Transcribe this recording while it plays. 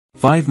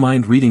5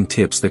 mind-reading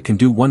tips that can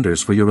do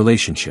wonders for your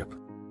relationship.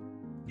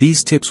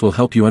 These tips will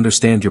help you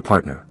understand your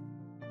partner.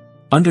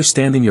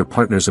 Understanding your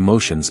partner's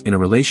emotions in a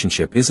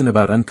relationship isn't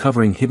about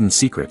uncovering hidden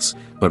secrets,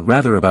 but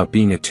rather about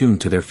being attuned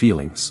to their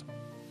feelings.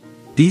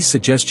 These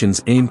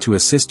suggestions aim to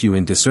assist you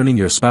in discerning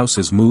your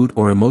spouse's mood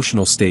or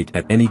emotional state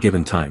at any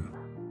given time.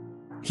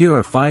 Here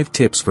are 5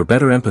 tips for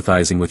better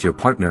empathizing with your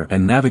partner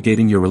and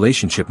navigating your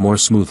relationship more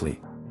smoothly.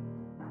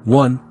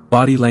 1.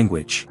 Body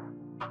language.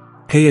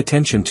 Pay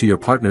attention to your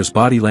partner's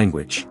body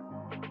language.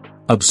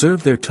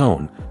 Observe their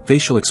tone,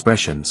 facial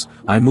expressions,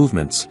 eye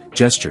movements,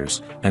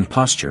 gestures, and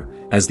posture,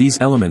 as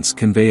these elements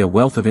convey a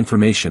wealth of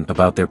information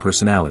about their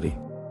personality.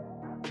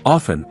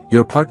 Often,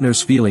 your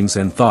partner's feelings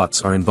and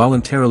thoughts are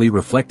involuntarily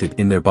reflected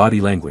in their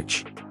body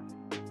language.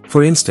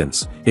 For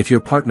instance, if your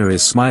partner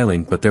is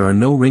smiling but there are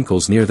no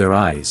wrinkles near their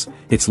eyes,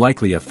 it's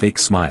likely a fake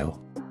smile.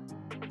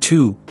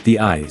 2. The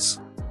eyes.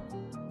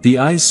 The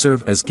eyes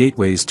serve as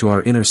gateways to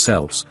our inner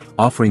selves,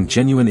 offering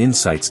genuine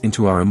insights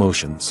into our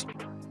emotions.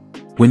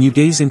 When you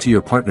gaze into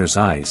your partner's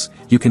eyes,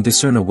 you can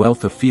discern a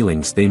wealth of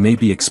feelings they may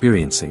be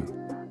experiencing.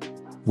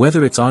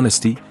 Whether it's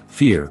honesty,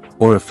 fear,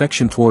 or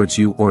affection towards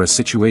you or a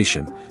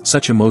situation,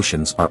 such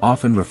emotions are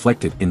often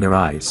reflected in their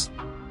eyes.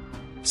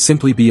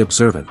 Simply be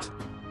observant.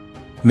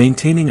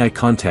 Maintaining eye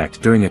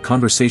contact during a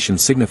conversation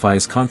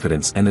signifies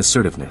confidence and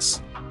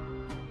assertiveness.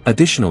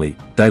 Additionally,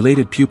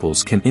 dilated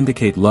pupils can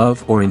indicate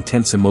love or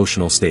intense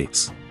emotional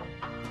states.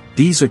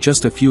 These are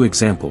just a few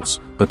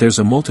examples, but there's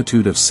a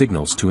multitude of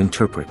signals to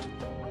interpret.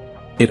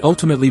 It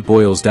ultimately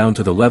boils down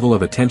to the level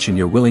of attention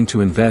you're willing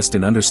to invest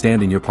in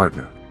understanding your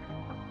partner.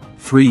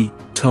 3.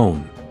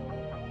 Tone.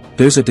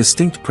 There's a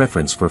distinct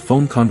preference for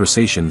phone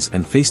conversations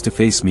and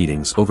face-to-face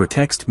meetings over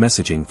text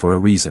messaging for a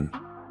reason.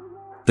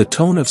 The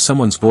tone of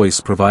someone's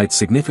voice provides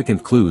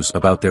significant clues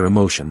about their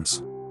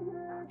emotions.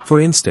 For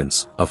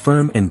instance, a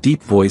firm and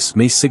deep voice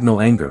may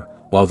signal anger,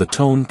 while the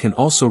tone can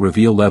also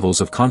reveal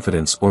levels of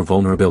confidence or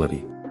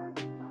vulnerability.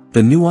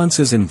 The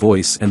nuances in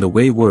voice and the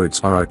way words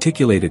are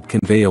articulated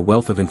convey a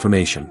wealth of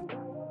information.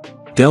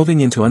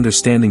 Delving into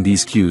understanding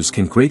these cues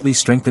can greatly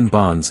strengthen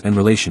bonds and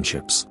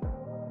relationships.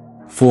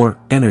 4.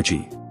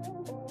 Energy.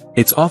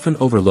 It's often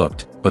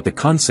overlooked, but the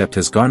concept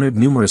has garnered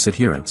numerous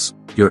adherents.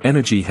 Your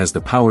energy has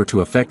the power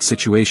to affect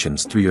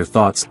situations through your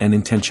thoughts and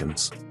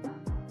intentions.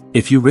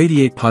 If you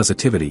radiate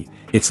positivity,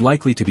 it's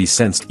likely to be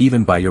sensed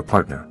even by your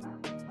partner.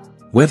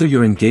 Whether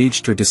you're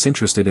engaged or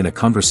disinterested in a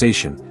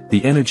conversation,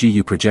 the energy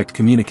you project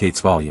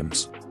communicates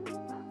volumes.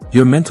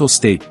 Your mental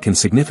state can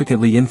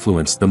significantly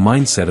influence the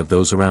mindset of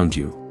those around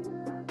you.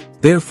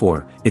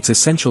 Therefore, it's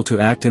essential to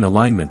act in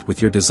alignment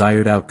with your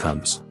desired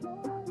outcomes.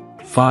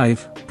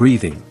 5.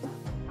 Breathing.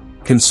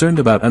 Concerned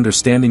about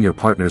understanding your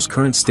partner's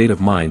current state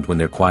of mind when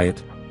they're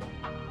quiet?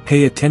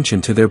 Pay attention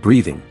to their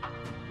breathing.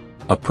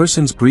 A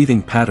person's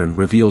breathing pattern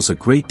reveals a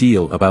great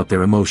deal about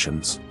their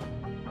emotions.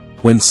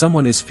 When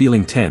someone is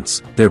feeling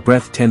tense, their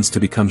breath tends to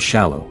become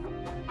shallow.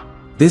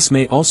 This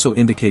may also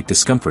indicate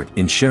discomfort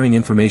in sharing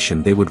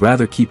information they would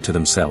rather keep to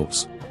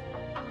themselves.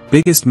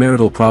 Biggest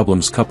marital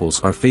problems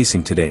couples are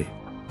facing today.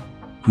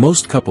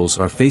 Most couples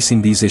are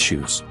facing these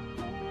issues.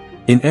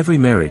 In every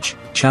marriage,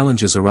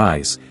 challenges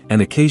arise,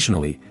 and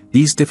occasionally,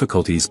 these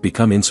difficulties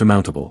become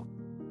insurmountable.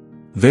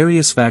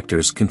 Various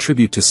factors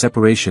contribute to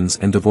separations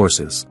and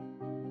divorces.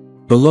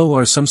 Below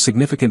are some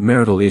significant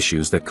marital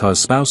issues that cause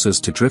spouses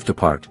to drift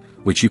apart,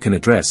 which you can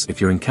address if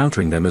you're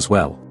encountering them as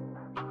well.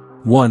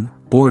 1.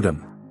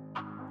 Boredom.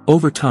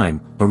 Over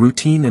time, a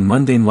routine and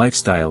mundane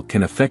lifestyle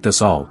can affect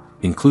us all,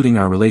 including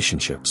our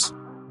relationships.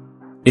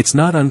 It's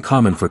not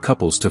uncommon for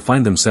couples to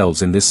find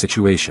themselves in this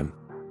situation.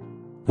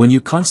 When you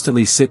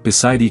constantly sit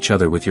beside each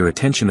other with your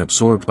attention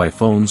absorbed by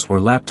phones or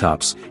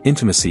laptops,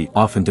 intimacy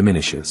often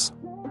diminishes.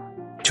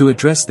 To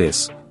address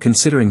this,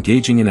 consider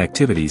engaging in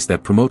activities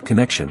that promote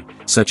connection,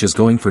 such as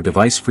going for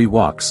device-free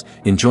walks,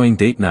 enjoying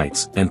date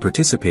nights, and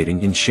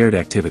participating in shared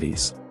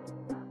activities.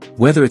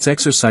 Whether it's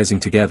exercising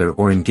together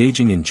or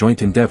engaging in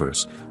joint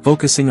endeavors,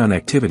 focusing on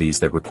activities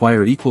that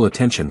require equal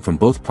attention from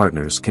both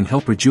partners can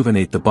help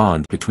rejuvenate the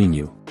bond between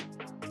you.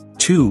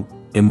 2.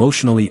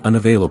 Emotionally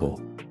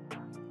unavailable.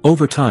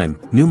 Over time,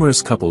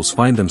 numerous couples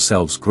find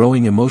themselves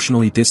growing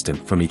emotionally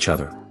distant from each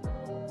other.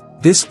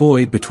 This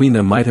void between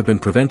them might have been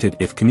prevented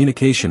if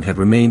communication had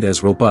remained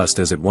as robust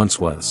as it once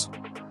was.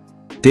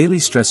 Daily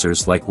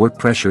stressors like work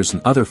pressures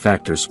and other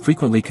factors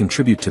frequently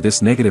contribute to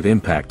this negative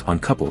impact on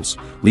couples,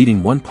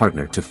 leading one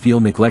partner to feel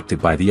neglected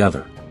by the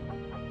other.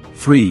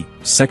 3.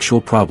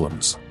 Sexual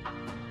problems.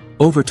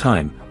 Over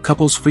time,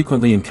 couples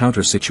frequently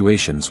encounter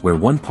situations where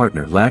one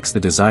partner lacks the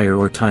desire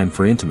or time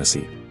for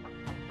intimacy.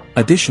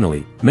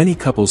 Additionally, many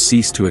couples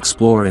cease to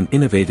explore and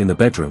innovate in the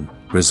bedroom,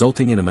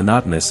 resulting in a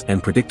monotonous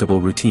and predictable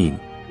routine.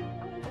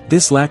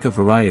 This lack of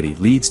variety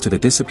leads to the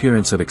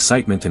disappearance of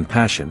excitement and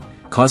passion,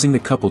 causing the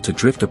couple to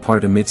drift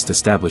apart amidst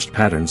established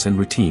patterns and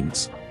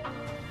routines.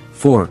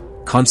 4.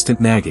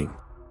 Constant nagging.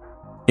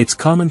 It's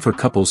common for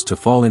couples to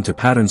fall into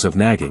patterns of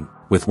nagging,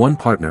 with one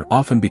partner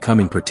often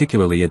becoming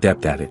particularly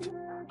adept at it.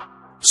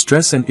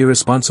 Stress and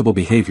irresponsible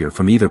behavior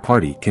from either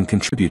party can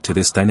contribute to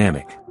this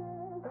dynamic.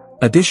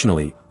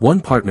 Additionally, one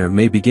partner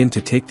may begin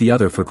to take the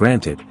other for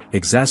granted,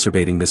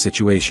 exacerbating the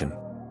situation.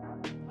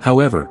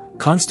 However,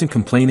 constant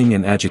complaining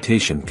and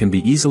agitation can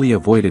be easily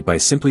avoided by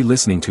simply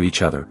listening to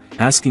each other,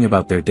 asking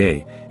about their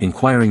day,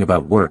 inquiring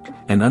about work,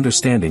 and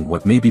understanding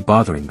what may be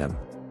bothering them.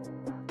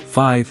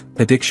 5.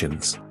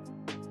 Addictions.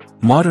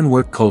 Modern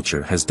work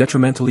culture has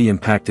detrimentally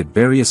impacted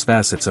various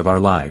facets of our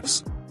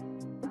lives.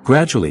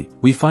 Gradually,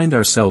 we find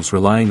ourselves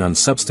relying on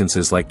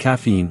substances like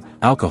caffeine,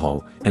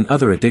 alcohol, and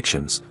other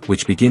addictions,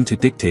 which begin to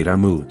dictate our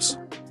moods.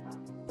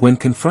 When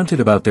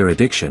confronted about their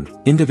addiction,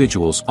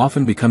 individuals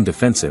often become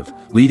defensive,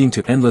 leading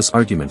to endless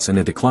arguments and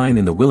a decline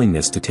in the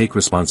willingness to take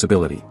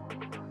responsibility.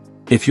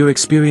 If you're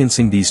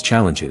experiencing these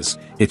challenges,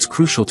 it's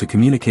crucial to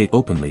communicate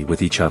openly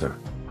with each other.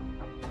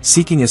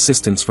 Seeking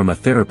assistance from a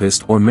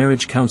therapist or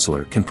marriage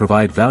counselor can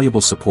provide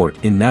valuable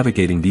support in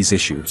navigating these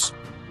issues.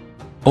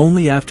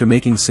 Only after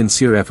making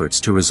sincere efforts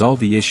to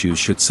resolve the issues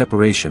should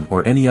separation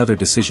or any other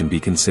decision be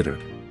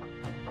considered.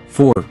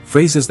 4.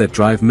 Phrases that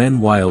drive men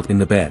wild in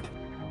the bed.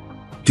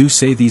 Do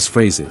say these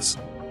phrases.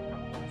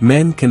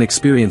 Men can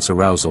experience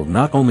arousal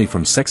not only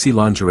from sexy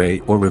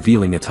lingerie or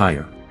revealing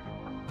attire.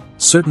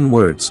 Certain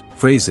words,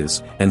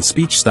 phrases, and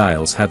speech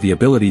styles have the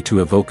ability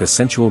to evoke a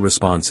sensual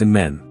response in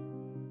men.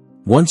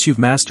 Once you've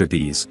mastered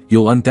these,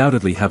 you'll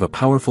undoubtedly have a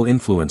powerful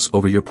influence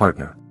over your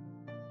partner.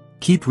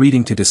 Keep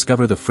reading to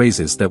discover the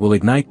phrases that will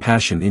ignite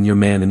passion in your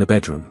man in the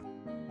bedroom.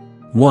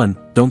 1.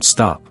 Don't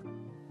stop.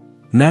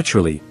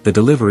 Naturally, the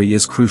delivery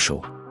is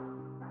crucial.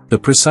 The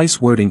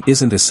precise wording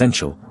isn't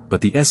essential,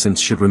 but the essence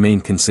should remain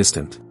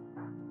consistent.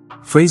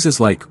 Phrases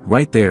like,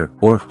 right there,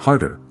 or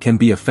harder, can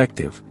be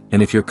effective,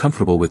 and if you're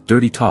comfortable with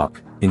dirty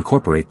talk,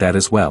 incorporate that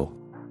as well.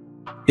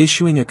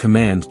 Issuing a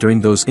command during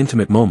those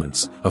intimate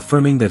moments,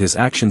 affirming that his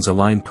actions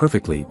align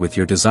perfectly with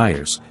your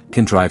desires,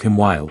 can drive him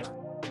wild.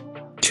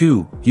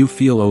 2. You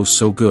feel oh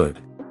so good.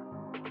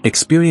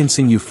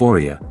 Experiencing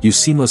euphoria, you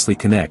seamlessly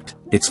connect,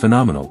 it's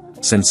phenomenal,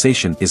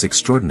 sensation is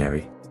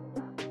extraordinary.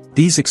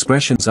 These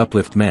expressions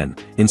uplift men,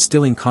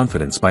 instilling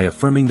confidence by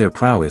affirming their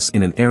prowess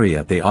in an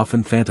area they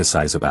often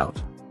fantasize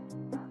about.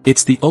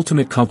 It's the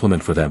ultimate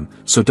compliment for them,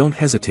 so don't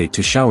hesitate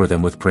to shower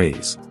them with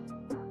praise.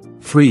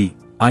 3.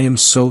 I am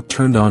so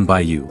turned on by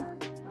you.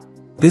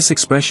 This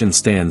expression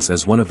stands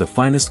as one of the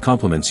finest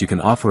compliments you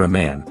can offer a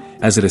man,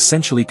 as it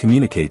essentially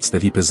communicates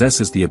that he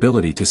possesses the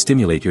ability to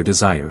stimulate your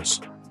desires.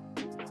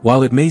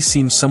 While it may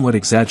seem somewhat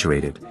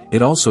exaggerated,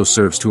 it also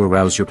serves to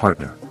arouse your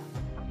partner.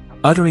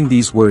 Uttering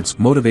these words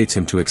motivates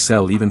him to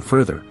excel even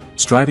further,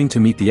 striving to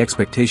meet the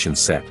expectations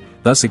set,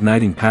 thus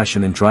igniting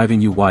passion and driving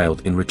you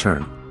wild in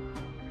return.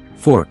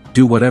 4.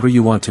 Do whatever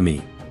you want to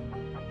me.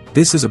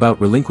 This is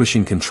about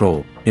relinquishing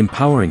control,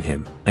 empowering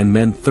him, and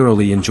men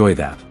thoroughly enjoy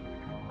that.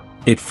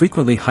 It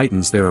frequently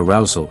heightens their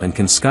arousal and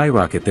can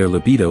skyrocket their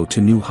libido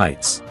to new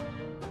heights.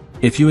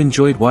 If you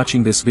enjoyed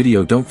watching this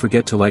video, don't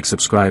forget to like,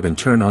 subscribe, and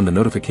turn on the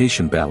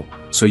notification bell,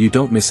 so you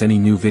don't miss any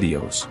new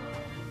videos.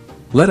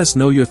 Let us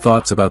know your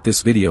thoughts about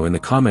this video in the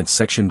comments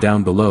section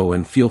down below,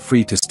 and feel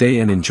free to stay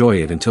and enjoy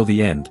it until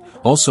the end.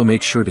 Also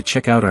make sure to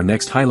check out our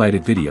next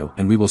highlighted video,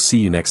 and we will see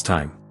you next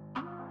time.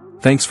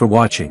 Thanks for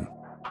watching.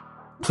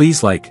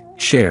 Please like,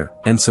 share,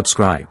 and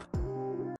subscribe.